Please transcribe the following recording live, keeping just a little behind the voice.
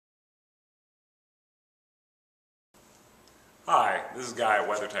Hi, this is Guy at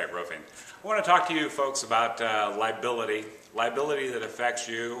Weathertight Roofing. I want to talk to you folks about liability that affects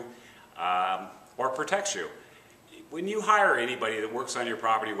you or protects you. When you hire anybody that works on your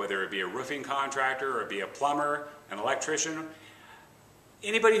property, whether it be a roofing contractor or it be a plumber, an electrician,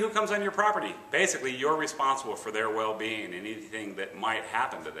 anybody who comes on your property, basically you're responsible for their well-being and anything that might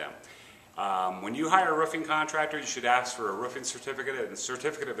happen to them. When you hire a roofing contractor, you should ask for a roofing certificate and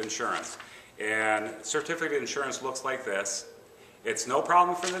certificate of insurance. And certificate of insurance looks like this. It's no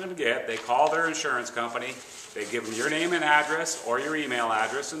problem for them to get. They call their insurance company, they give them your name and address or your email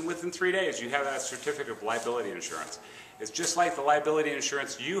address, and within 3 days you have that certificate of liability insurance. It's just like the liability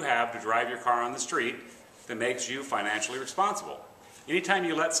insurance you have to drive your car on the street that makes you financially responsible. Anytime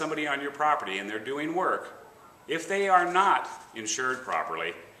you let somebody on your property and they're doing work, if they are not insured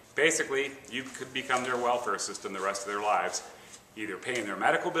properly, basically you could become their welfare system the rest of their lives, either paying their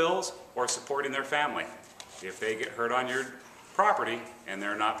medical bills or supporting their family if they get hurt on your property and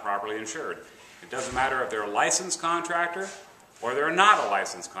they're not properly insured. It doesn't matter if they're a licensed contractor or they're not a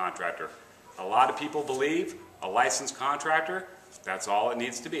licensed contractor. A lot of people believe a licensed contractor, that's all it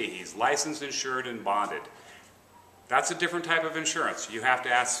needs to be. He's licensed, insured, and bonded. That's a different type of insurance. You have to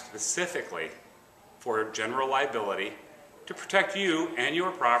ask specifically for general liability to protect you and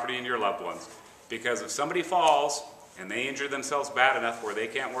your property and your loved ones. Because if somebody falls and they injure themselves bad enough where they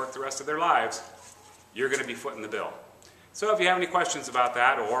can't work the rest of their lives, you're going to be footing the bill. So if you have any questions about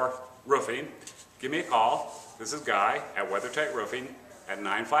that or roofing, give me a call. This is Guy at Weathertight Roofing at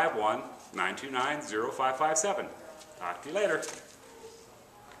 951-929-0557. Talk to you later.